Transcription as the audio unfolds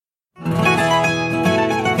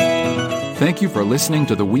Thank you for listening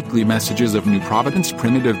to the weekly messages of New Providence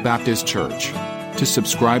Primitive Baptist Church. To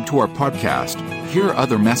subscribe to our podcast, hear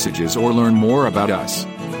other messages, or learn more about us,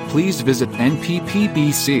 please visit nppbc.com.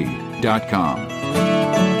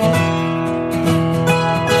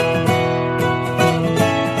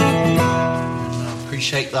 I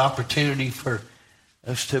appreciate the opportunity for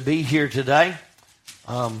us to be here today.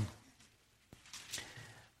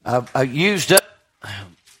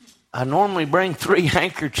 I normally bring 3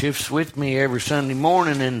 handkerchiefs with me every Sunday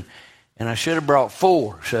morning, and I should have brought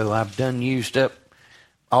 4, so I've used up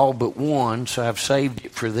all but one, so I've saved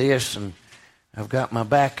it for this, and I've got my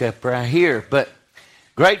backup right here. But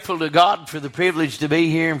grateful to God for the privilege to be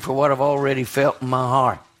here and for what I've already felt in my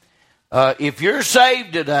heart. If you're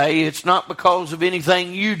saved today, it's not because of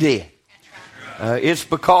anything you did. It's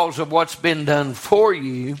because of what's been done for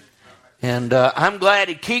you, and I'm glad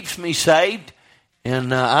it keeps me saved.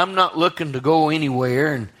 And I'm not looking to go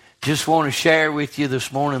anywhere, and just want to share with you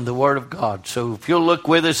this morning the Word of God. So if you'll look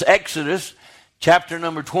with us, Exodus chapter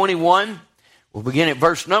number 21, we'll begin at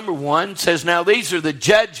verse number 1. It says, "Now these are the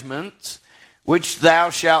judgments which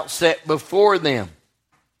thou shalt set before them.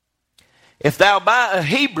 If thou buy a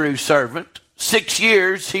Hebrew servant, 6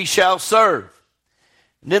 years he shall serve.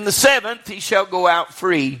 And in the 7th he shall go out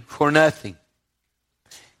free for nothing.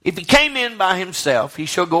 If he came in by himself, he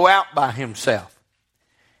shall go out by himself.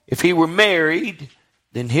 If he were married,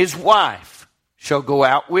 then his wife shall go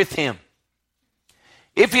out with him.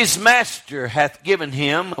 If his master hath given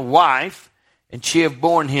him a wife, and she have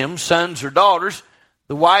borne him sons or daughters,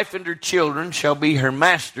 the wife and her children shall be her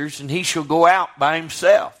master's, and he shall go out by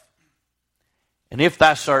himself. And if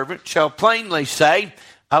thy servant shall plainly say,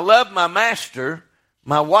 I love my master,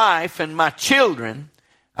 my wife, and my children,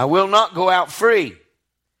 I will not go out free.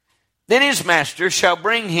 Then his master shall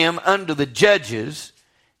bring him unto the judges,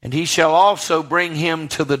 and he shall also bring him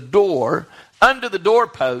to the door, unto the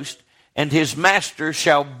doorpost, and his master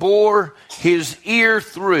shall bore his ear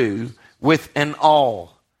through with an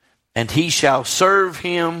awl, and he shall serve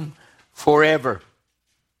him forever."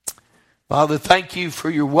 Father, thank you for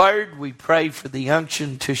your word. We pray for the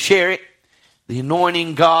unction to share it, the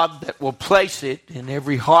anointing, God, that will place it in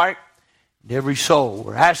every heart and every soul.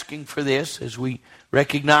 We're asking for this as we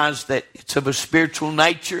recognize that it's of a spiritual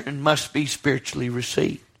nature and must be spiritually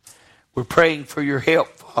received. We're praying for your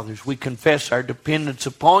help, Father, as we confess our dependence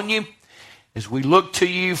upon you, as we look to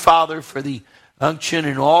you, Father, for the unction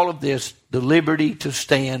in all of this, the liberty to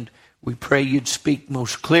stand. We pray you'd speak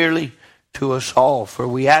most clearly to us all, for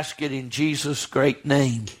we ask it in Jesus' great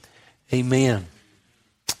name. Amen.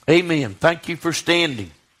 Amen. Thank you for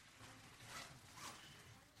standing.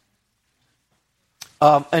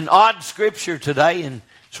 An odd scripture today, and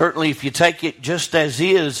certainly if you take it just as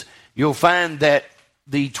is, you'll find that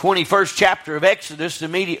the 21st chapter of Exodus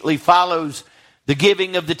immediately follows the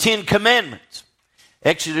giving of the 10 Commandments.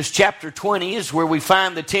 Exodus chapter 20 is where we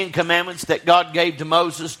find the 10 Commandments that God gave to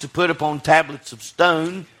Moses to put upon tablets of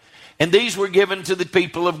stone, and these were given to the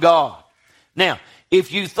people of God. Now,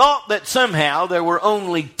 if you thought that somehow there were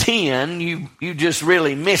only 10, you just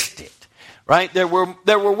really missed it, right? There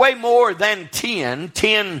were way more than 10.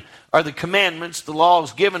 10 are the commandments, the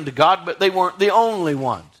laws given to God, but they weren't the only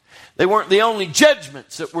ones. They weren't the only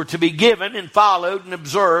judgments that were to be given and followed and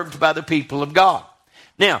observed by the people of God.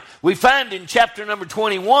 Now, we find in chapter number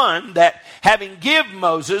 21 that having given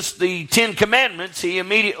Moses the 10 Commandments, he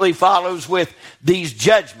immediately follows with these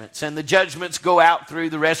judgments. And the judgments go out through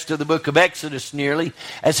the rest of the book of Exodus nearly,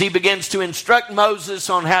 as he begins to instruct Moses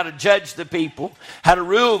on how to judge the people, how to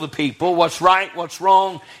rule the people, what's right, what's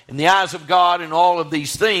wrong in the eyes of God, and all of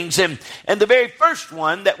these things. And the very first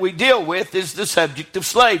one that we deal with is the subject of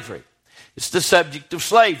slavery. It's the subject of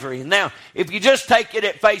slavery. And now, if you just take it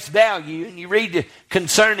at face value and you read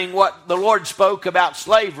concerning what the Lord spoke about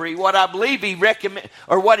slavery, what I believe he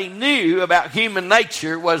what he knew about human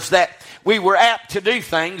nature was that we were apt to do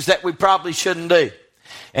things that we probably shouldn't do.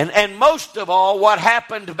 And most of all, what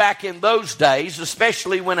happened back in those days,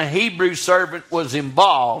 especially when a Hebrew servant was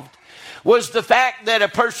involved, was the fact that a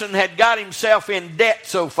person had got himself in debt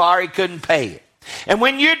so far he couldn't pay it. And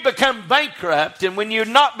when you'd become bankrupt and when you'd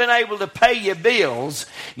not been able to pay your bills,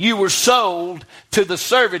 you were sold to the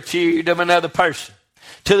servitude of another person.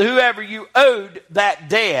 To whoever you owed that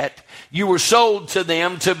debt, you were sold to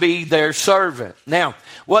them to be their servant. Now,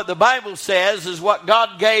 what the Bible says is what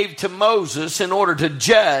God gave to Moses in order to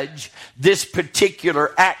judge this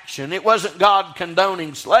particular action. It wasn't God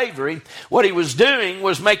condoning slavery. What he was doing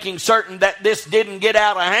was making certain that this didn't get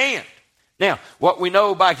out of hand. Now, what we know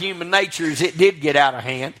about human nature is it did get out of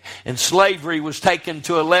hand, and slavery was taken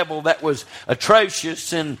to a level that was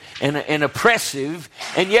atrocious and oppressive.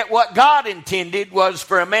 And yet what God intended was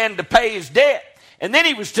for a man to pay his debt. And then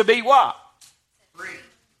he was to be what?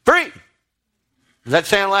 Free. Does that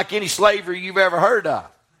sound like any slavery you've ever heard of?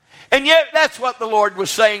 And yet that's what the Lord was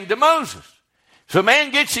saying to Moses. So a man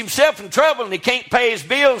gets himself in trouble and he can't pay his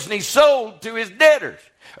bills and he's sold to his debtors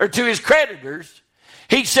or to his creditors.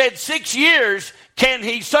 He said 6 years can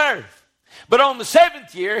he serve. But on the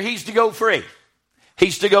 7th year, he's to go free.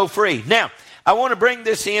 He's to go free. Now, I want to bring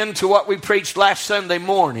this into what we preached last Sunday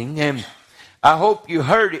morning. And I hope you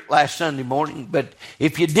heard it last Sunday morning. But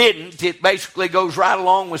if you didn't, it basically goes right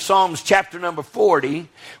along with Psalms chapter number 40,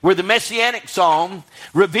 where the Messianic Psalm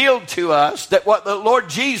revealed to us that what the Lord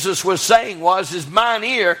Jesus was saying is mine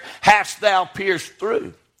ear hast thou pierced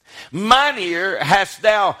through. Mine ear hast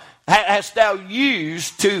thou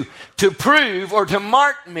used to prove or to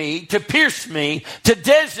mark me, to pierce me, to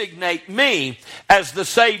designate me as the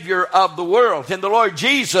Savior of the world. And the Lord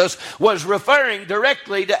Jesus was referring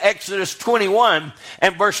directly to Exodus 21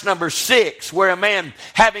 and verse number 6, where a man,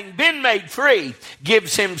 having been made free,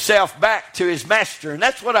 gives himself back to his master. And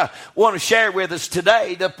that's what I want to share with us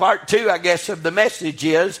today. The part 2, I guess, of the message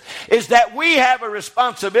is that we have a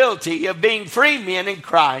responsibility of being free men in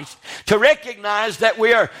Christ, to recognize that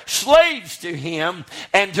we are slaves to Him,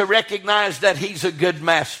 and to recognize that He's a good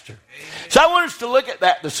master. So I want us to look at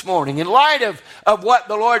that this morning. In light of what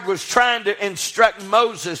the Lord was trying to instruct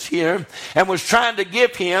Moses here, and was trying to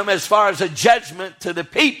give him as far as a judgment to the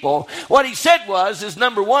people, what He said is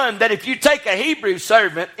number one, that if you take a Hebrew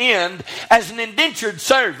servant in as an indentured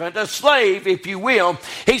servant, a slave, if you will,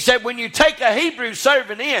 He said, when you take a Hebrew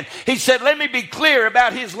servant in, He said, let me be clear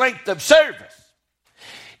about his length of service.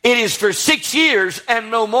 It is for 6 years and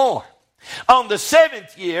no more. On the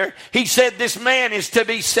 7th year, He said this man is to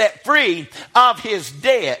be set free of his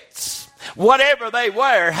debts. Whatever they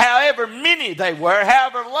were, however many they were,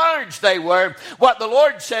 however large they were, what the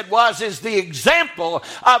Lord said is the example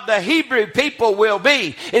of the Hebrew people will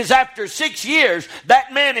be, is after 6 years,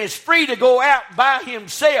 that man is free to go out by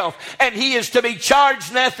himself, and he is to be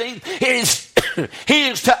charged nothing. He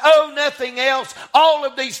is to owe nothing else. All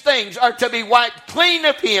of these things are to be wiped clean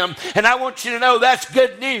of him. And I want you to know that's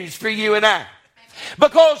good news for you and I.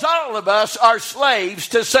 Because all of us are slaves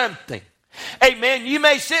to something. Amen. You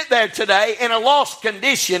may sit there today in a lost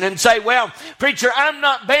condition and say, well, preacher, I'm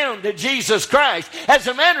not bound to Jesus Christ. As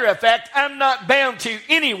a matter of fact, I'm not bound to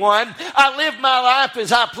anyone. I live my life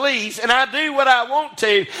as I please, and I do what I want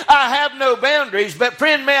to. I have no boundaries. But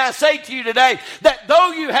friend, may I say to you today that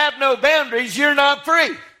though you have no boundaries, you're not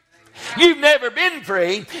free. You've never been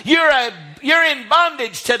free. You're in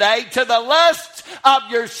bondage today to the lusts of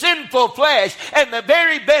your sinful flesh, and the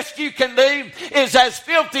very best you can do is as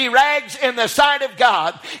filthy rags in the sight of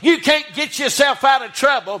God. You can't get yourself out of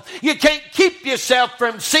trouble. You can't keep yourself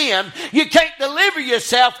from sin. You can't deliver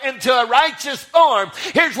yourself into a righteous form.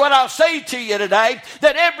 Here's what I'll say to you today,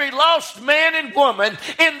 that every lost man and woman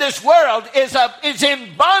in this world is in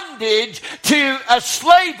bondage to a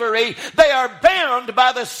slavery. They are bound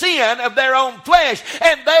by the sin of their own flesh,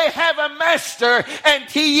 and they have a master, and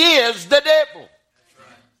he is the devil.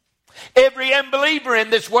 Every unbeliever in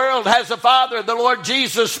this world has a father. The Lord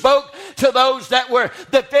Jesus spoke to those that were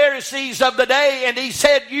the Pharisees of the day, and He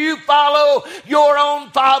said, you follow your own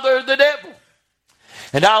father, the devil.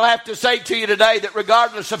 And I'll have to say to you today that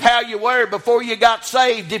regardless of how you were before you got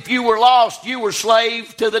saved, if you were lost, you were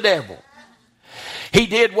slave to the devil. He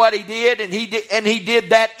did what he did, and he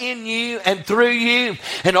did that in you and through you,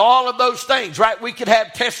 and all of those things, right? We could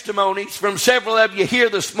have testimonies from several of you here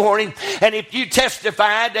this morning, and if you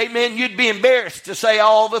testified, amen, you'd be embarrassed to say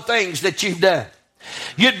all the things that you've done.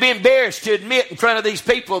 You'd be embarrassed to admit in front of these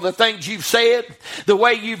people the things you've said, the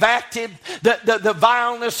way you've acted, the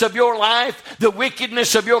vileness of your life, the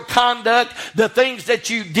wickedness of your conduct, the things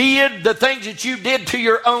that you did, the things that you did to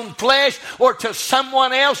your own flesh or to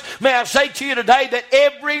someone else. May I say to you today that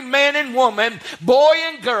every man and woman, boy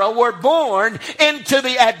and girl were born into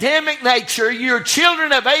the Adamic nature. You're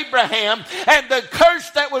children of Abraham, and the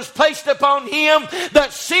curse that was placed upon him, the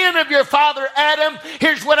sin of your father Adam.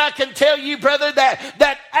 Here's what I can tell you, brother, that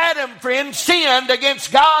Adam, friend, sinned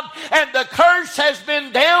against God, and the curse has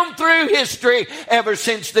been down through history ever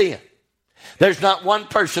since then. There's not one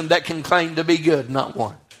person that can claim to be good, not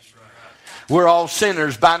one. We're all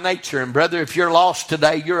sinners by nature, and brother, if you're lost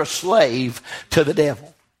today, you're a slave to the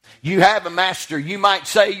devil. You have a master. You might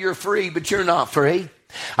say you're free, but you're not free.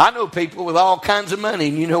 I know people with all kinds of money,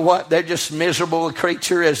 and you know what? They're just as miserable a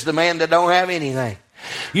creature as the man that don't have anything.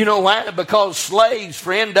 You know why? Because slaves,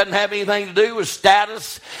 friend, doesn't have anything to do with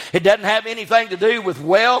status. It doesn't have anything to do with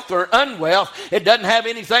wealth or unwealth. It doesn't have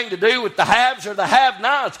anything to do with the haves or the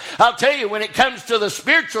have-nots. I'll tell you, when it comes to the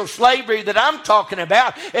spiritual slavery that I'm talking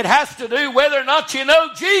about, it has to do whether or not you know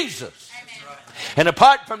Jesus. Amen. And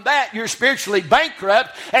apart from that, you're spiritually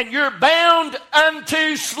bankrupt and you're bound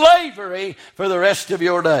unto slavery for the rest of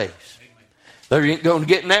your days. There ain't going to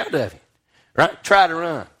get out of it. Right? Try to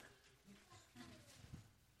run.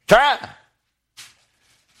 Try.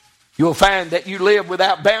 You'll find that you live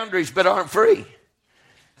without boundaries but aren't free.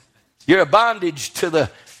 You're a bondage to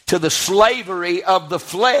the slavery of the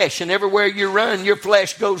flesh, and everywhere you run, your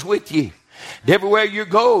flesh goes with you. And everywhere you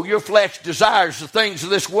go, your flesh desires the things of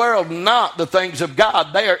this world, not the things of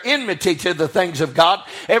God. They are enmity to the things of God.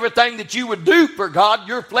 Everything that you would do for God,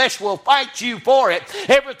 your flesh will fight you for it.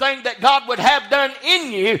 Everything that God would have done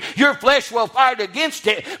in you, your flesh will fight against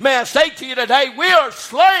it. May I say to you today, we are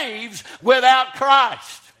slaves without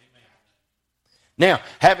Christ. Now,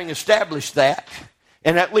 having established that,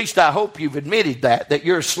 and at least I hope you've admitted that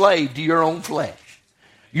you're a slave to your own flesh.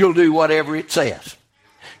 You'll do whatever it says.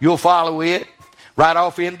 You'll follow it right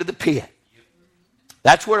off into the pit.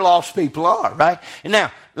 That's where lost people are, right? And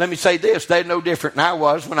now, let me say this. They're no different than I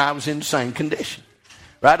was when I was in the same condition.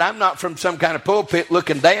 Right? I'm not from some kind of pulpit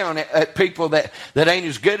looking down at people that ain't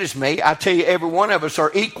as good as me. I tell you, every one of us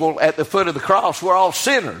are equal at the foot of the cross. We're all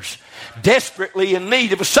sinners, desperately in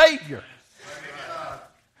need of a Savior.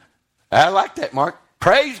 I like that, Mark.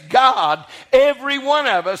 Praise God, every one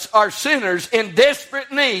of us are sinners in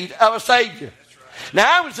desperate need of a Savior.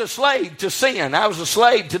 Now, I was a slave to sin. I was a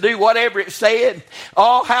slave to do whatever it said.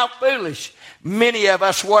 Oh, how foolish many of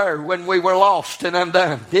us were when we were lost and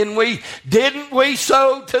undone. Didn't we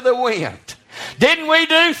sow to the wind? Didn't we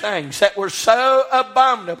do things that were so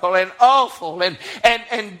abominable and awful and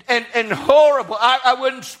horrible? I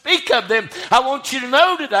wouldn't speak of them. I want you to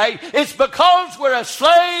know today, it's because we're a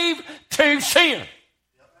slave to sin.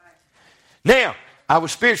 Now, I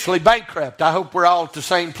was spiritually bankrupt. I hope we're all at the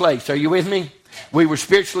same place. Are you with me? We were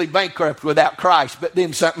spiritually bankrupt without Christ, but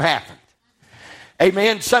then something happened.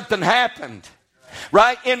 Amen? Something happened.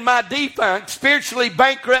 Right? In my defunct, spiritually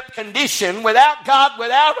bankrupt condition, without God,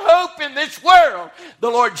 without hope in this world, the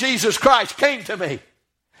Lord Jesus Christ came to me.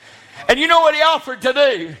 And you know what He offered to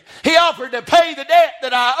do? He offered to pay the debt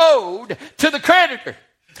that I owed to the creditor.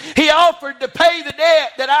 He offered to pay the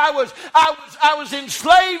debt that I was in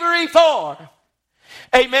slavery for.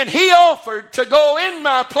 Amen. He offered to go in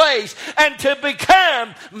my place and to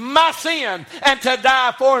become my sin and to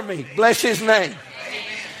die for me. Bless His name.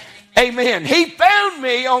 Amen. He found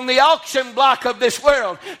me on the auction block of this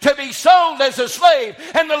world to be sold as a slave.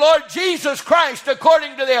 And the Lord Jesus Christ,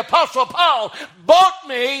 according to the Apostle Paul, bought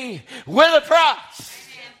me with a price.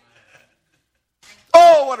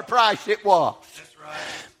 Oh, what a price it was.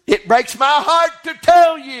 It breaks my heart to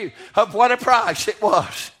tell you of what a price it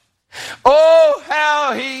was. Oh,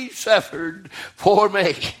 how He suffered for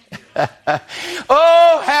me.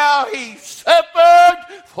 Oh, how He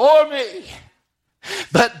suffered for me.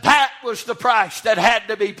 But that was the price that had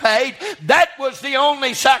to be paid. That was the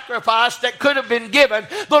only sacrifice that could have been given.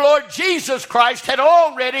 The Lord Jesus Christ had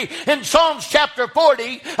already, in Psalms chapter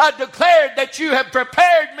 40, declared that you have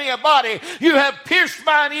prepared me a body. You have pierced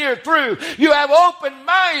mine ear through. You have opened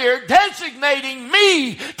my ear, designating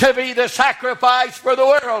me to be the sacrifice for the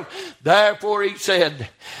world. Therefore, He said,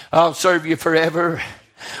 I'll serve you forever.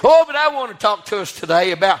 Oh, but I want to talk to us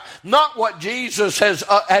today about not what Jesus has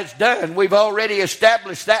done. We've already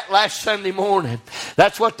established that last Sunday morning.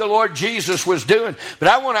 That's what the Lord Jesus was doing. But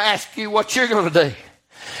I want to ask you what you're going to do.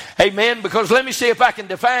 Amen. Because let me see if I can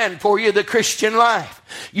define for you the Christian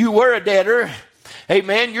life. You were a debtor.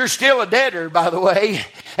 Amen. You're still a debtor, by the way.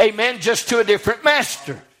 Amen. Just to a different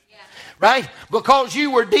master. Right? Because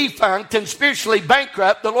you were defunct and spiritually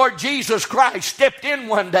bankrupt, the Lord Jesus Christ stepped in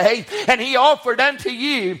one day and He offered unto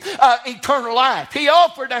you eternal life. He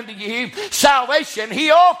offered unto you salvation.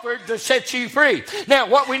 He offered to set you free. Now,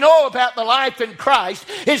 what we know about the life in Christ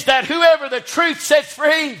is that whoever the truth sets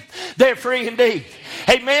free, they're free indeed.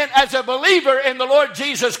 Amen. As a believer in the Lord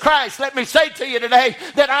Jesus Christ, let me say to you today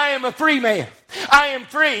that I am a free man. I am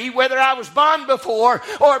free, whether I was bond before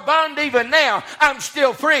or bond even now, I'm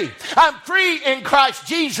still free. I'm free in Christ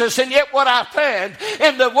Jesus, and yet what I found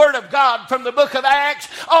in the Word of God from the book of Acts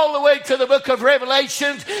all the way to the book of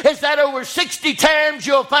Revelations is that over 60 times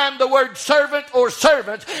you'll find the word servant or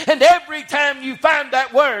servants, and every time you find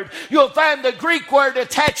that word, you'll find the Greek word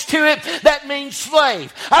attached to it that means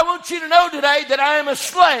slave. I want you to know today that I am a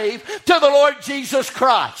slave to the Lord Jesus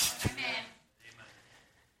Christ. Amen.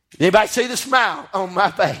 Anybody see the smile on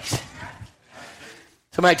my face?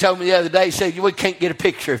 Somebody told me the other day, said, we can't get a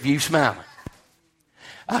picture of you smiling.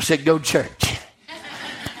 I said, go to church.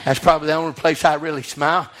 That's probably the only place I really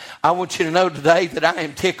smile. I want you to know today that I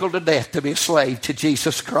am tickled to death to be a slave to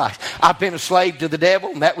Jesus Christ. I've been a slave to the devil,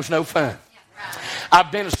 and that was no fun.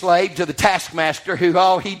 I've been a slave to the taskmaster who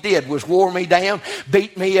all he did was wore me down,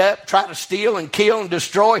 beat me up, try to steal and kill and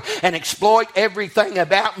destroy and exploit everything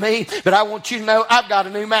about me. But I want you to know I've got a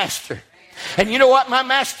new master. And you know what my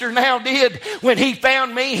master now did when he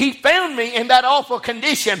found me? He found me in that awful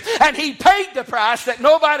condition. And he paid the price that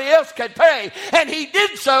nobody else could pay. And he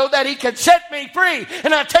did so that he could set me free.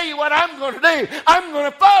 And I tell you what I'm going to do. I'm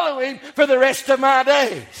going to follow him for the rest of my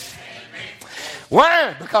days.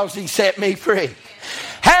 Why? Because he set me free.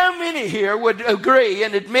 How many here would agree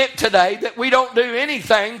and admit today that we don't do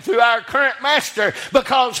anything through our current master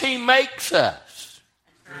because he makes us?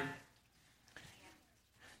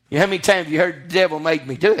 How many times have you heard the devil made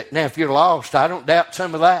me do it? Now, if you're lost, I don't doubt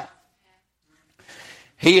some of that.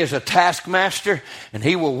 He is a taskmaster, and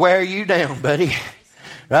he will wear you down, buddy.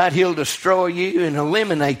 Right? He'll destroy you and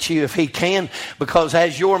eliminate you if he can, because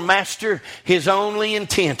as your master, his only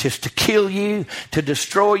intent is to kill you, to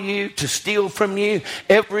destroy you, to steal from you.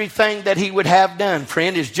 Everything that he would have done,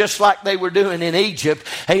 friend, is just like they were doing in Egypt.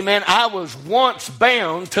 Amen. I was once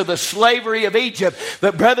bound to the slavery of Egypt,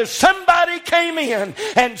 but brother, somebody came in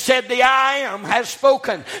and said the I am has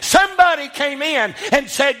spoken. Somebody came in and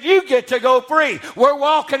said you get to go free. We're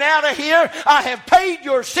walking out of here. I have paid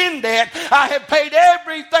your sin debt. I have paid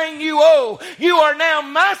everything you owe. You are now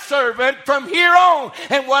my servant from here on.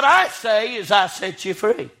 And what I say is I set you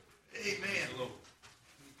free. Amen, Lord.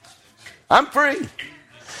 I'm free.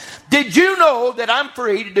 Did you know that I'm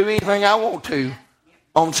free to do anything I want to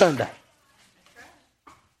on Sunday?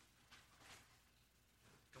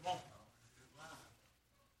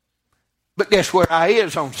 But guess where I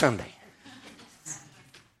is on Sunday?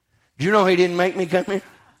 Did you know he didn't make me come here?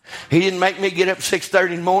 He didn't make me get up at 6:30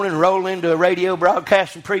 in the morning and roll into a radio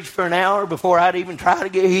broadcast and preach for an hour before I'd even try to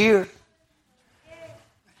get here.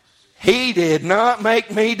 He did not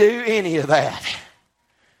make me do any of that.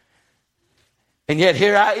 And yet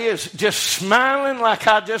here I is just smiling like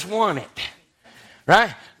I just won it.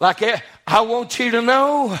 Right? Like I want you to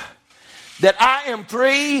know that I am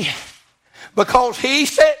free because he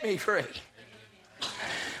set me free.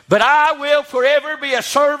 But I will forever be a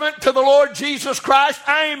servant to the Lord Jesus Christ.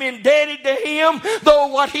 I am indebted to him. Though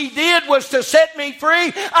what he did was to set me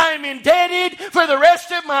free, I am indebted for the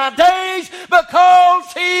rest of my days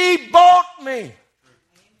because he bought me.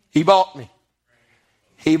 He bought me.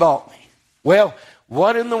 He bought me. Well,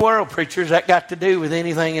 what in the world, preachers, that got to do with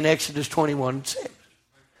anything in Exodus 21:6?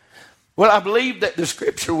 Well, I believe that the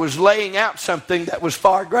scripture was laying out something that was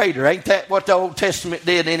far greater. Ain't that what the Old Testament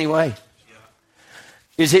did anyway?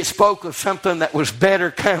 Is it spoke of something that was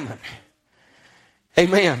better coming.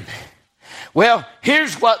 Amen. Well,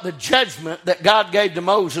 here's what the judgment that God gave to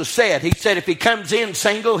Moses said. He said if he comes in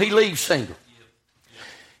single, he leaves single.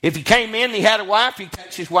 If he came in and he had a wife, he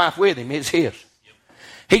takes his wife with him. It's his.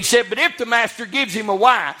 He said, but if the master gives him a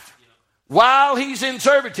wife while he's in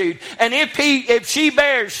servitude, and if she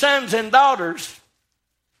bears sons and daughters,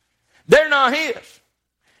 they're not his.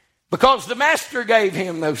 Because the master gave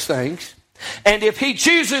him those things. And if he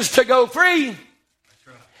chooses to go free,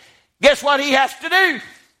 guess what he has to do?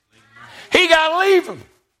 He got to leave them.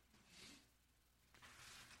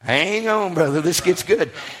 Hang on, brother. This gets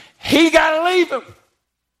good. He got to leave them.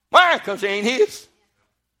 Why? Because he ain't his.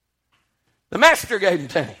 The master gave them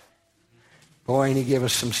to him. Boy, ain't he give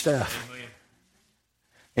us some stuff.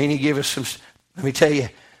 Ain't he give us some... Let me tell you.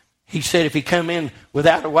 He said if he come in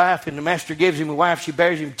without a wife and the master gives him a wife, she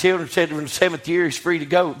bears him children, said in the 7th year he's free to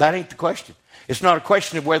go. That ain't the question. It's not a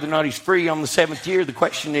question of whether or not he's free on the 7th year. The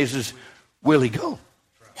question is will he go?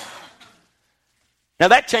 Now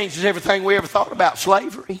that changes everything we ever thought about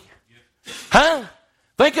slavery. Huh?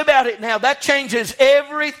 Think about it now. That changes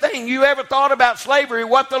everything you ever thought about slavery.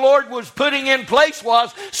 What the Lord was putting in place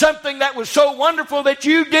was something that was so wonderful that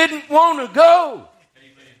you didn't want to go.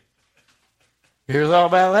 You ever thought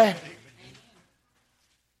about that?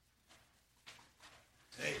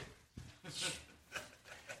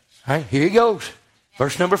 All right, here he goes.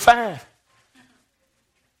 Verse number 5.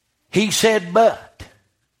 He said, but.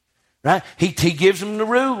 Right? He gives them the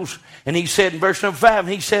rules. And he said in verse number 5,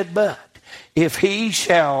 he said, but. If he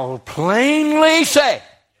shall plainly say,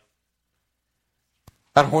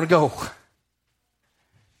 I don't want to go.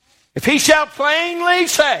 If he shall plainly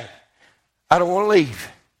say, I don't want to leave.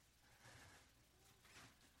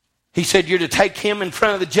 He said you're to take him in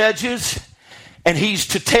front of the judges, and he's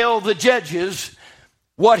to tell the judges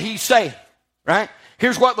what he's saying, right?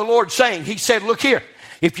 Here's what the Lord's saying. He said, look here.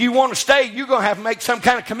 If you want to stay, you're going to have to make some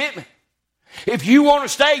kind of commitment. If you want to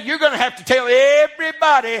stay, you're going to have to tell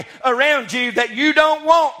everybody around you that you don't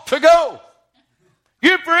want to go.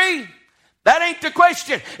 You're free. That ain't the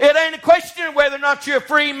question. It ain't a question of whether or not you're a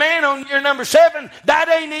free man on year number 7. That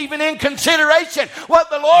ain't even in consideration. What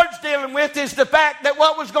the Lord's dealing with is the fact that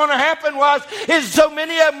what was going to happen is so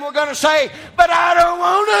many of them were going to say, but I don't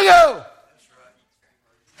want to go.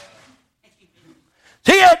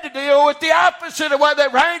 He had to deal with the opposite of what they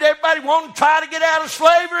right. Everybody wanted to try to get out of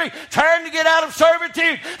slavery, trying to get out of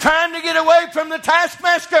servitude, trying to get away from the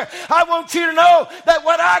taskmaster. I want you to know that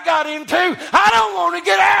what I got into, I don't want to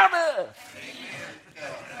get out of.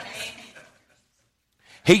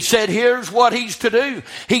 He said, here's what he's to do.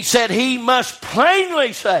 He said he must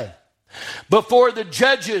plainly say before the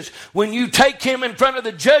judges, when you take him in front of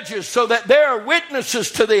the judges, so that there are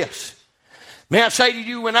witnesses to this. May I say to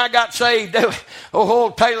you, when I got saved,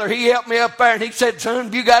 old Taylor, he helped me up there, and he said,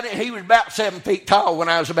 son, you got it. He was about 7 feet tall when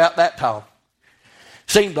I was about that tall.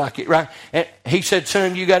 Seemed like it, right? And he said,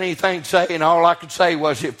 son, you got anything to say? And all I could say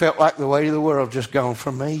was, it felt like the weight of the world just gone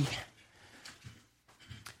from me.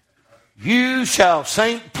 You shall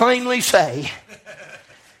plainly say.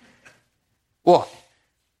 What?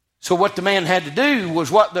 So what the man had to do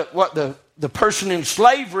was what the person in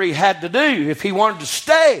slavery had to do if he wanted to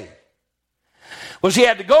stay. Was he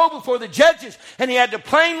had to go before the judges and he had to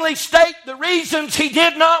plainly state the reasons he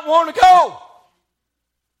did not want to go.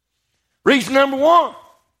 Reason number 1.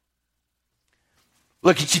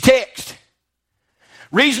 Look at your text.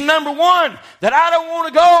 Reason number 1 that I don't want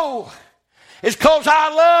to go is because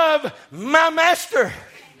I love my master.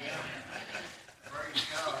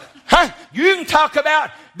 Huh? You can talk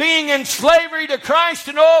about being in slavery to Christ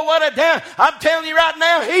and oh, what a damn. I'm telling you right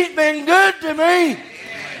now, he's been good to me.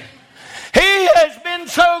 He has been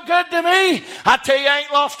so good to me. I tell you, I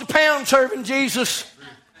ain't lost a pound serving Jesus.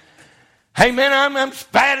 Hey, man, I'm as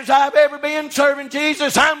bad as I've ever been serving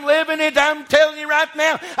Jesus. I'm living it. I'm telling you right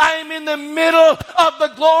now, I am in the middle of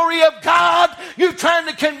the glory of God. You're trying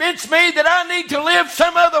to convince me that I need to live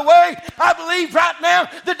some other way. I believe right now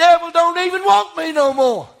the devil don't even want me no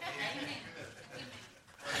more.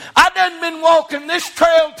 I done been walking this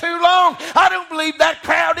trail too long. I don't believe that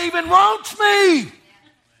crowd even wants me.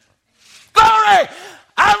 Glory!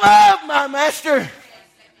 I love my master.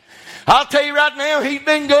 I'll tell you right now, he's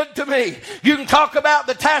been good to me. You can talk about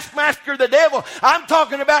the taskmaster, the devil. I'm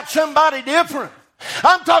talking about somebody different.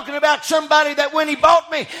 I'm talking about somebody that when he bought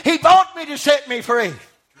me to set me free.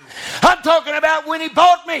 I'm talking about when he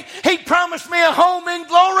bought me, he promised me a home in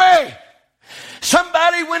glory.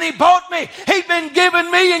 Somebody, when he bought me, he'd been giving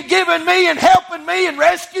me and helping me and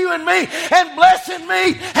rescuing me and blessing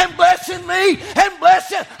me and blessing me and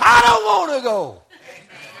blessing. I don't want to go.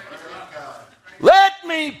 Let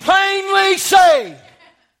me plainly say,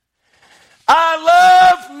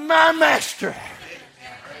 I love my master.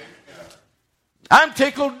 I'm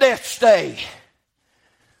tickled death stay.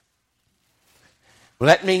 Well,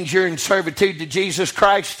 that means you're in servitude to Jesus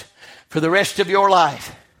Christ for the rest of your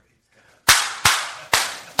life.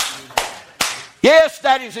 Yes,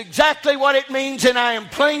 that is exactly what it means, and I am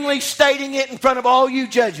plainly stating it in front of all you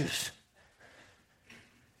judges.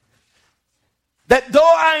 That though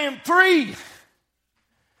I am free,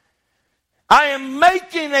 I am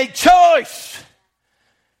making a choice,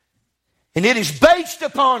 and it is based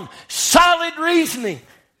upon solid reasoning,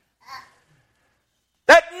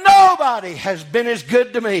 that nobody has been as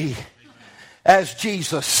good to me as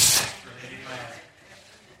Jesus.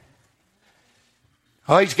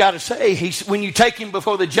 Oh, he's got to say, when you take him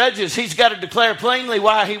before the judges, he's got to declare plainly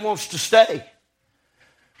why he wants to stay.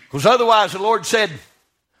 Because otherwise, the Lord said,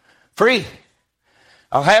 free.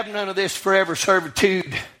 I'll have none of this forever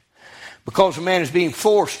servitude because a man is being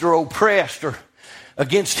forced or oppressed or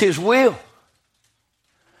against his will.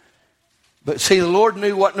 But see, the Lord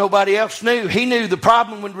knew what nobody else knew. He knew the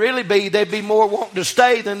problem would really be there'd be more wanting to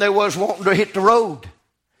stay than there was wanting to hit the road.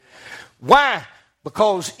 Why?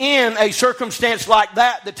 Because in a circumstance like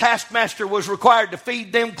that, the taskmaster was required to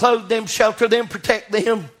feed them, clothe them, shelter them, protect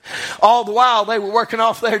them. All the while they were working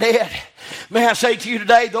off their debt. May I say to you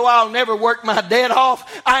today, though I'll never work my debt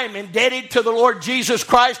off, I am indebted to the Lord Jesus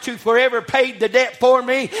Christ who forever paid the debt for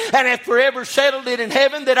me and hath forever settled it in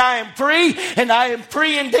heaven, that I am free, and I am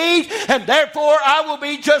free indeed, and therefore I will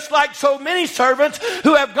be just like so many servants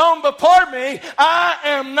who have gone before me. I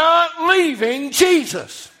am not leaving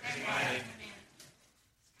Jesus.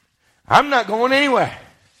 I'm not going anywhere.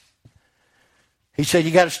 He said,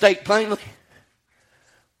 you got to state plainly.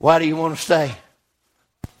 Why do you want to stay?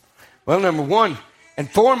 Well, number one and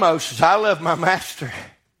foremost is I love my master.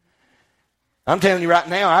 I'm telling you right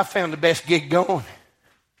now, I found the best gig going.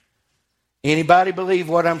 Anybody believe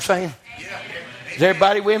what I'm saying? Is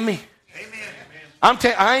everybody with me?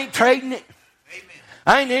 I ain't trading it.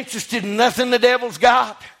 I ain't interested in nothing the devil's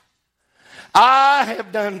got. I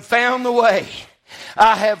have done found the way.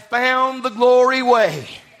 I have found the glory way.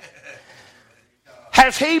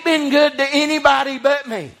 Has he been good to anybody but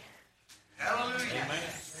me? Hallelujah.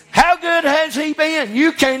 How good has he been?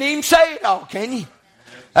 You can't even say it all, can you?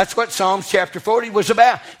 That's what Psalms chapter 40 was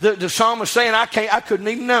about. The psalmist saying, I couldn't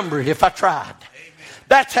even number it if I tried.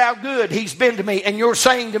 That's how good he's been to me. And you're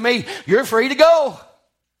saying to me, you're free to go.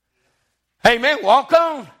 Amen. Walk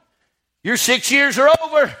on. Your 6 years are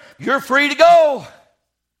over. You're free to go.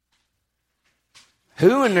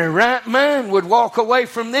 Who in their right mind would walk away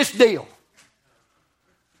from this deal?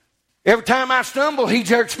 Every time I stumble, he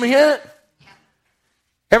jerks me up.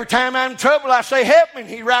 Every time I'm in trouble, I say, help me, and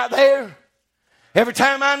he's right there. Every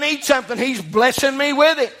time I need something, he's blessing me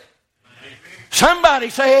with it. Somebody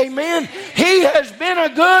say amen. He has been a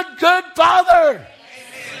good father.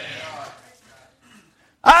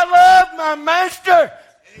 I love my master.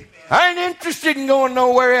 I ain't interested in going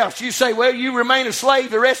nowhere else. You say, well, you remain a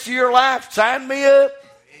slave the rest of your life. Sign me up.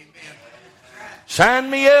 Sign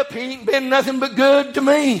me up. He ain't been nothing but good to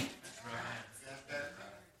me.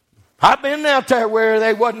 I've been out there where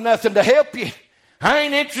there wasn't nothing to help you. I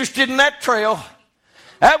ain't interested in that trail.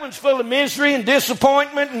 That one's full of misery and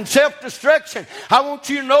disappointment and self-destruction. I want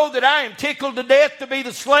you to know that I am tickled to death to be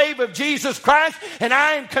the slave of Jesus Christ, and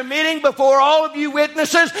I am committing before all of you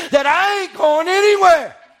witnesses that I ain't going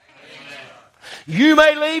anywhere. You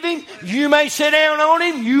may leave him. You may sit down on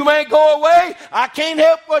him. You may go away. I can't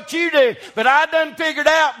help what you do. But I done figured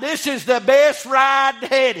out this is the best ride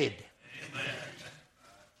headed.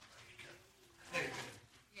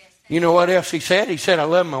 You know what else he said? He said, I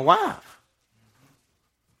love my wife.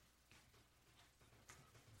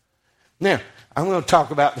 Now, I'm going to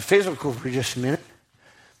talk about the physical for just a minute.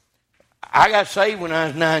 I got saved when I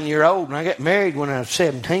was 9 years old, and I got married when I was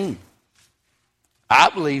 17. I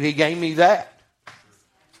believe he gave me that.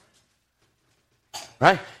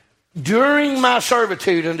 Right? During my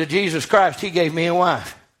servitude unto Jesus Christ, he gave me a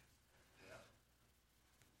wife.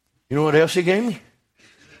 You know what else he gave me?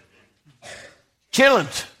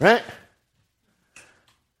 Children's, right?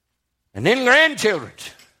 And then grandchildren's.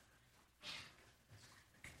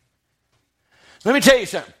 Let me tell you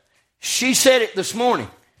something. She said it this morning.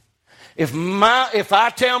 If I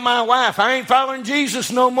tell my wife I ain't following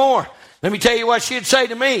Jesus no more, let me tell you what she'd say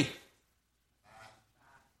to me.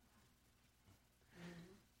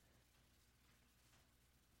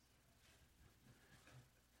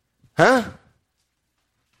 Huh?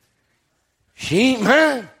 She ain't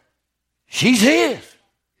mine. She's his.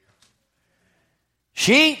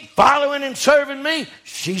 She ain't following and serving me.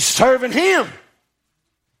 She's serving him.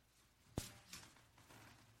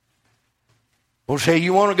 Well, say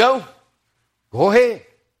you want to go? Go ahead.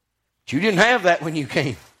 But you didn't have that when you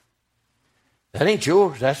came. That ain't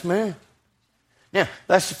yours. That's mine. Now,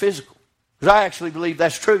 that's the physical. Because I actually believe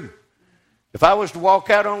that's true. If I was to walk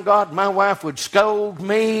out on God, my wife would scold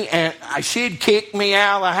me and she'd kick me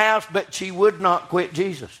out of the house, but she would not quit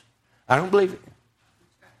Jesus. I don't believe it.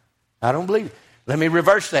 I don't believe it. Let me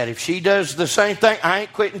reverse that. If she does the same thing, I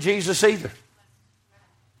ain't quitting Jesus either.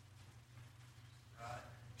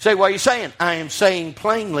 Say, what are you saying? I am saying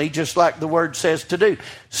plainly, just like the word says to do.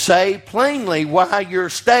 Say plainly why you're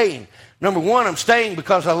staying. Number one, I'm staying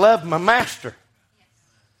because I love my master.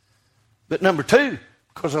 But number two,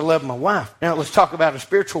 because I love my wife. Now let's talk about a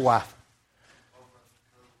spiritual wife.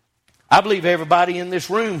 I believe everybody in this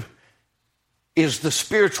room is the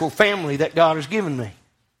spiritual family that God has given me.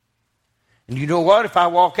 And you know what? If I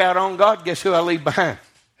walk out on God, guess who I leave behind?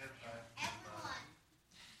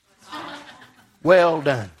 Well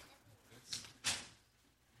done.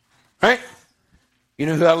 Right? You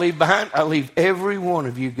know who I leave behind? I leave every one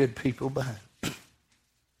of you good people behind.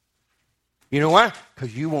 You know why?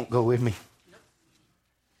 Because you won't go with me.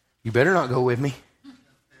 You better not go with me.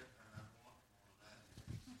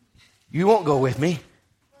 You won't go with me.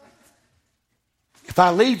 If I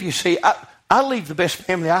leave, you see, I leave the best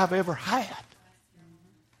family I've ever had.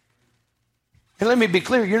 And let me be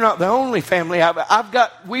clear, you're not the only family I've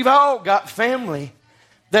got. We've all got family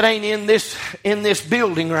that ain't in this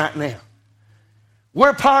building right now.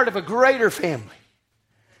 We're part of a greater family,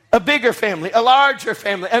 a bigger family, a larger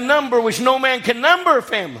family, a number which no man can number a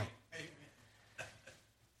family.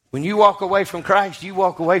 When you walk away from Christ, you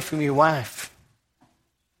walk away from your wife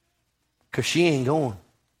because she ain't going.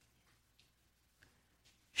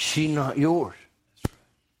 She's not yours.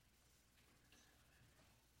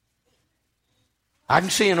 I can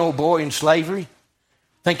see an old boy in slavery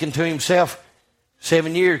thinking to himself,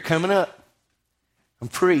 7 years coming up. I'm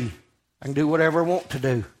free. I can do whatever I want to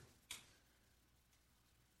do.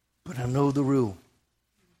 But I know the rule.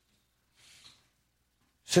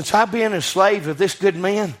 Since I've been a slave of this good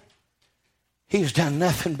man, he's done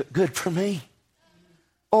nothing but good for me.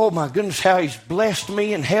 Oh my goodness, how he's blessed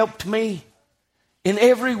me and helped me in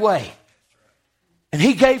every way. And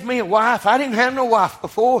he gave me a wife. I didn't have no wife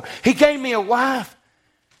before. He gave me a wife.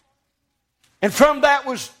 And from that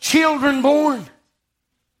was children born.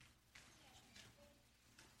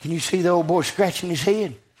 Can you see the old boy scratching his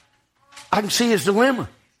head? I can see his dilemma.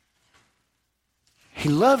 He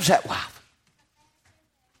loves that wife.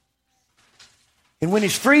 And when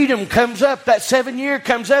his freedom comes up, that 7 year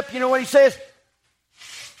comes up, you know what he says?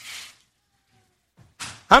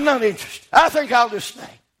 I'm not interested. I think I'll just stay.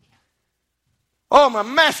 Oh, my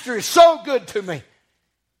master is so good to me.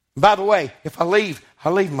 By the way, if I leave,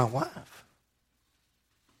 I'll leave my wife.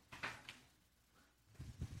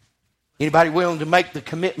 Anybody willing to make the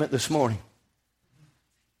commitment this morning?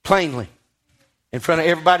 Plainly, in front of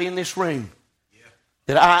everybody in this room,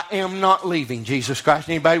 that I am not leaving Jesus Christ.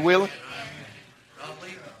 Anybody willing?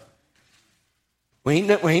 We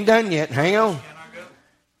ain't done yet. Hang on.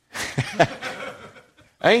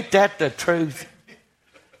 Ain't that the truth?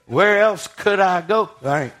 Where else could I go? All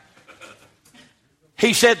right.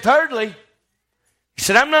 He said, thirdly, he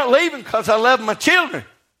said, I'm not leaving because I love my children.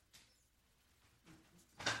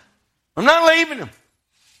 I'm not leaving them.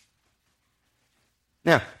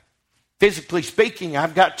 Now, physically speaking,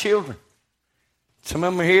 I've got children. Some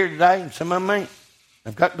of them are here today and some of them ain't.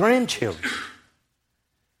 I've got grandchildren.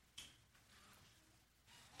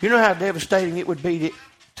 You know how devastating it would be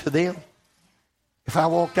to them if I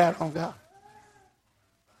walked out on God?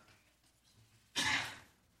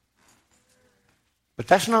 But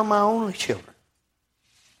that's not my only children.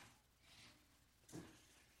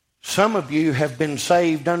 Some of you have been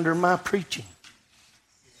saved under my preaching.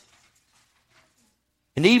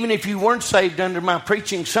 And even if you weren't saved under my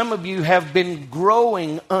preaching, some of you have been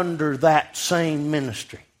growing under that same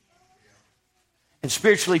ministry. And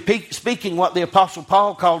spiritually speaking, what the Apostle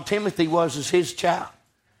Paul called Timothy was as his child.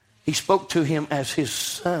 He spoke to him as his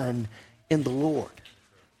son in the Lord.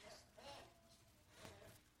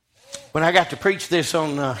 When I got to preach this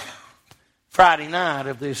on Friday night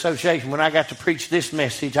of the association, when I got to preach this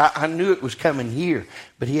message, I knew it was coming here,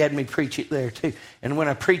 but he had me preach it there too. And when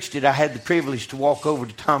I preached it, I had the privilege to walk over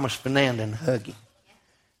to Thomas Fernanda and hug him.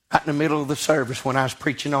 Right in the middle of the service when I was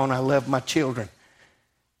preaching on I love my children.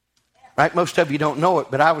 Right? Most of you don't know it,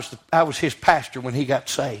 but I was his pastor when he got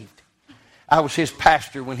saved. I was his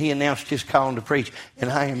pastor when he announced his calling to preach,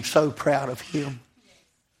 and I am so proud of him.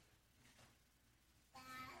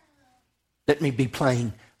 Let me be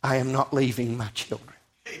plain. I am not leaving my children.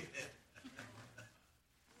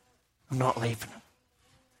 I'm not leaving them.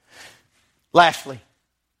 Lastly,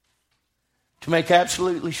 to make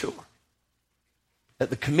absolutely sure that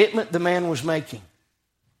the commitment the man was making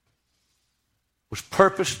was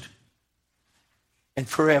purposed and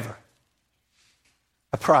forever,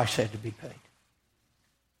 a price had to be paid.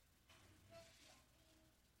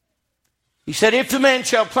 He said, if the man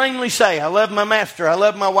shall plainly say, I love my master, I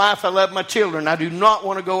love my wife, I love my children, I do not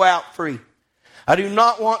want to go out free, I do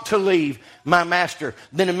not want to leave my master,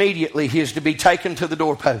 then immediately he is to be taken to the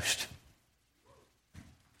doorpost.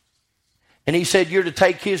 And he said, you're to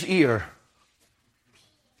take his ear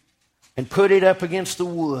and put it up against the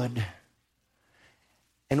wood,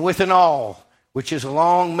 and with an awl, which is a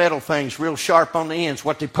long metal thing, it's real sharp on the ends,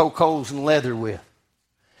 what they poke holes in leather with.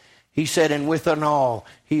 He said, and with an awl,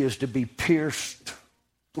 he is to be pierced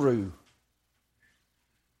through.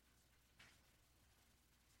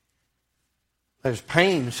 There's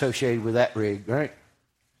pain associated with that rig, right?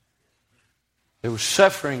 There was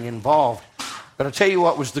suffering involved. But I'll tell you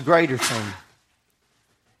what was the greater thing,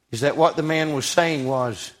 is that what the man was saying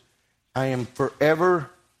was, I am forever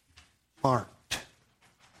marked.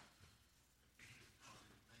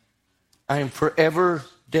 I am forever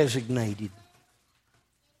designated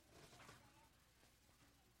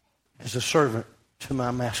as a servant to my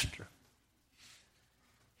master.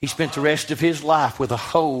 He spent the rest of his life with a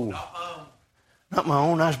whole, not my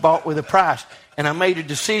own, I was bought with a price. And I made a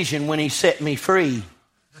decision when he set me free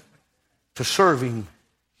to serve him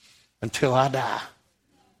until I die.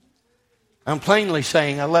 I'm plainly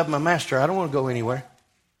saying I love my master. I don't want to go anywhere.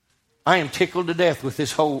 I am tickled to death with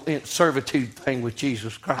this whole servitude thing with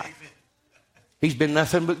Jesus Christ. He's been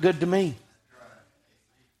nothing but good to me.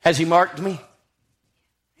 Has he marked me?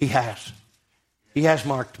 He has. He has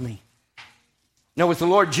marked me. Now with the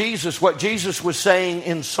Lord Jesus, what Jesus was saying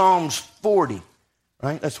in Psalms 40,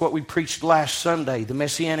 Right? That's what we preached last Sunday, the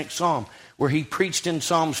Messianic Psalm, where he preached in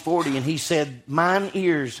Psalms 40 and he said, mine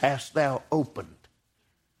ears hast thou opened.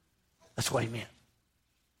 That's what he meant.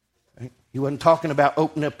 Right? He wasn't talking about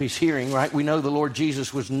opening up his hearing, right? We know the Lord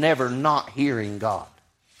Jesus was never not hearing God.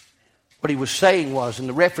 What he was saying was, and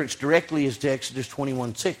the reference directly is to Exodus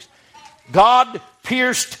 21:6, God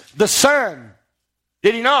pierced the Son.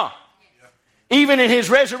 Did he not? Yeah. Even in his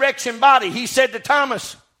resurrection body, he said to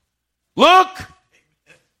Thomas, look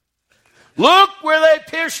where they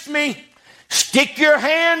pierced me. Stick your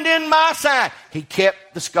hand in my side. He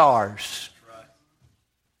kept the scars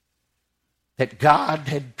that God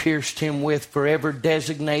had pierced him with, forever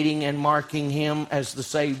designating and marking him as the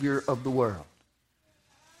Savior of the world.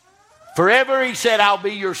 Forever, he said, I'll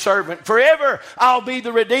be your servant. Forever, I'll be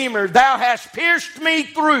the Redeemer. Thou hast pierced me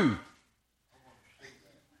through.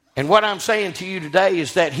 And what I'm saying to you today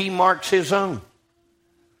is that he marks his own.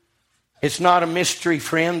 It's not a mystery,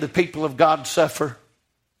 friend. The people of God suffer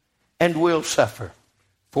and will suffer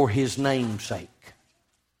for his name's sake.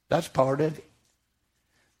 That's part of it.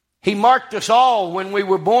 He marked us all when we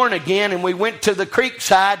were born again and we went to the creek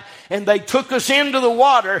side and they took us into the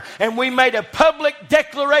water and we made a public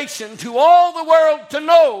declaration to all the world to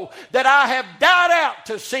know that I have died out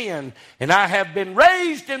to sin and I have been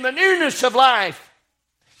raised in the newness of life.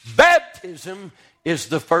 Baptism is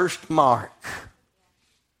the first mark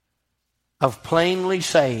of plainly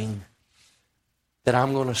saying that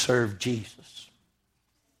I'm going to serve Jesus.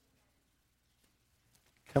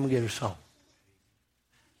 Come and get a song.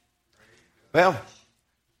 Well,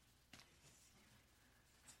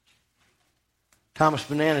 Thomas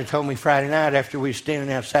Banana told me Friday night after we were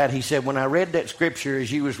standing outside, he said, when I read that scripture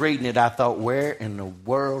as you was reading it, I thought, where in the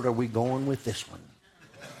world are we going with this one?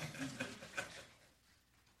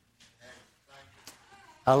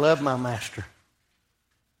 I love my master.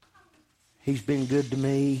 He's been good to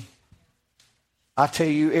me. I tell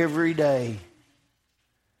you every day.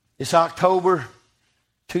 It's October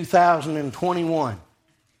 2021.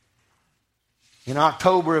 In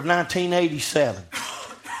October of 1987,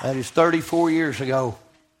 that is 34 years ago,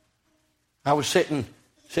 I was sitting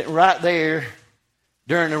right there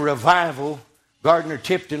during a revival. Gardner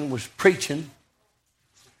Tipton was preaching.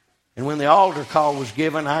 And when the altar call was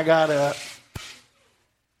given, I got up.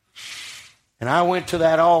 And I went to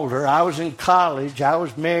that altar. I was in college. I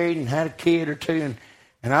was married and had a kid or two.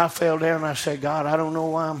 And I fell down and I said, God, I don't know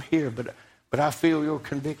why I'm here, but I feel your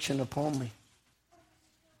conviction upon me.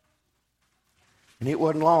 And it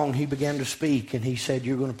wasn't long, he began to speak, and he said,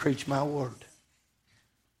 you're going to preach my word.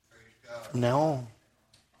 From now on,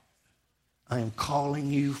 I am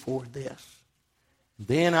calling you for this.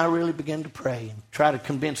 Then I really began to pray and try to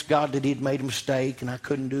convince God that he'd made a mistake and I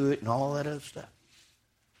couldn't do it and all that other stuff.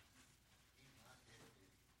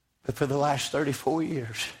 But for the last 34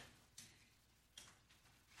 years,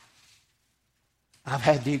 I've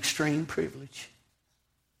had the extreme privilege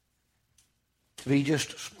to be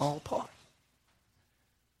just a small part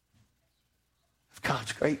of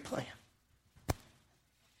God's great plan.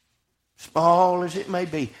 Small as it may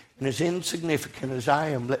be, and as insignificant as I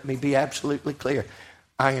am, let me be absolutely clear.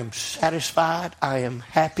 I am satisfied. I am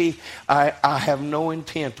happy. I have no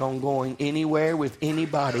intent on going anywhere with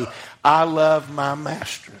anybody. I love my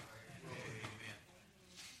master.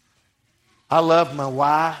 I love my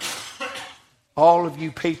wife. All of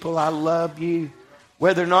you people, I love you.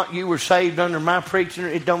 Whether or not you were saved under my preaching,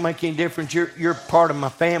 it don't make any difference. You're part of my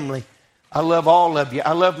family. I love all of you.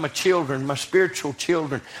 I love my children, my spiritual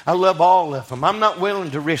children. I love all of them. I'm not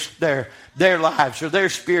willing to risk their lives or their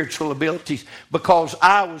spiritual abilities because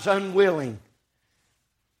I was unwilling.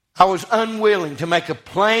 I was unwilling to make a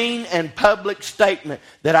plain and public statement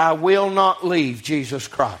that I will not leave Jesus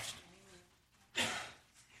Christ.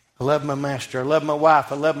 I love my master. I love my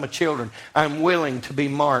wife. I love my children. I'm willing to be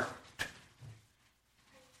marked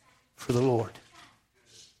for the Lord.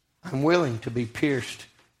 I'm willing to be pierced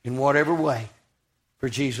in whatever way for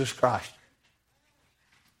Jesus Christ.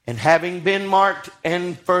 And having been marked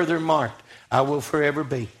and further marked, I will forever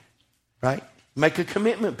be. Right? Make a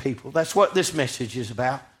commitment, people. That's what this message is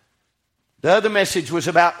about. The other message was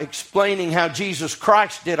about explaining how Jesus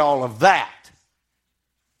Christ did all of that.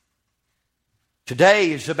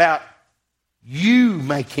 Today is about you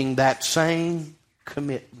making that same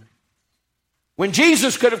commitment. When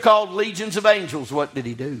Jesus could have called legions of angels, what did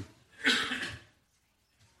he do?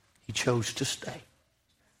 He chose to stay.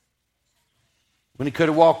 When he could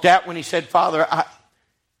have walked out, when he said, Father,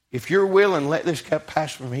 if you're willing, let this cup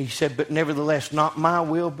pass from me. He said, but nevertheless, not my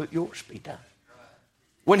will, but yours be done.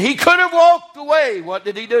 When he could have walked away, what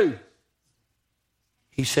did he do?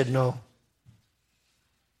 He said, no.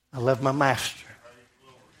 I love my master.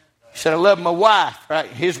 said, I love my wife, right?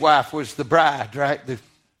 His wife was the bride, right?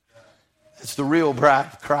 It's the real bride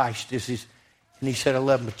of Christ. And he said, I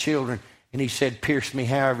love my children. And he said, pierce me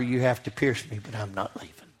however you have to pierce me, but I'm not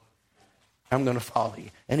leaving. I'm going to follow you.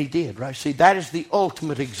 And he did, right? See, that is the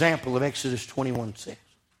ultimate example of Exodus 21:6.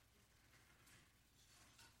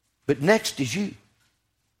 But next is you.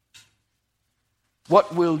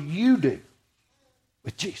 What will you do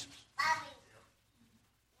with Jesus?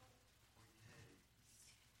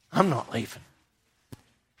 I'm not leaving.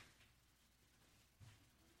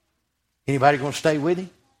 Anybody going to stay with him?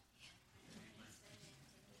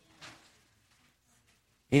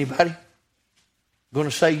 Anybody going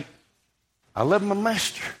to say, I love my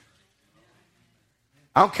master?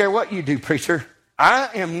 I don't care what you do, preacher. I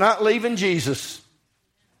am not leaving Jesus.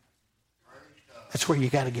 That's where you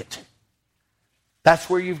got to get to. That's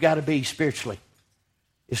where you've got to be spiritually,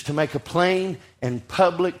 is to make a plain and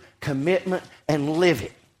public commitment and live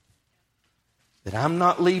it. That I'm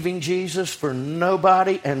not leaving Jesus for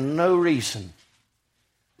nobody and no reason.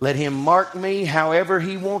 Let him mark me however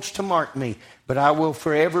he wants to mark me, but I will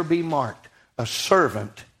forever be marked a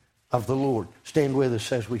servant of the Lord. Stand with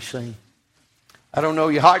us as we sing. I don't know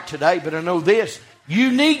your heart today, but I know this.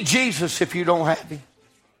 You need Jesus if you don't have him.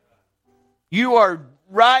 You are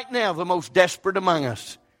right now the most desperate among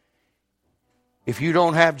us. If you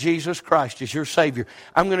don't have Jesus Christ as your Savior,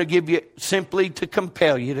 I'm going to give you simply to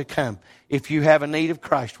compel you to come. If you have a need of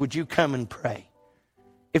Christ, would you come and pray?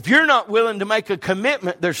 If you're not willing to make a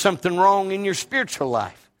commitment, there's something wrong in your spiritual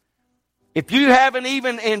life. If you haven't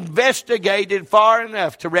even investigated far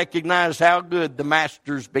enough to recognize how good the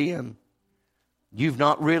Master's been, you've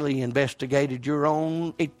not really investigated your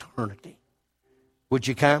own eternity. Would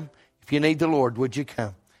you come? If you need the Lord, would you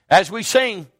come? As we sing,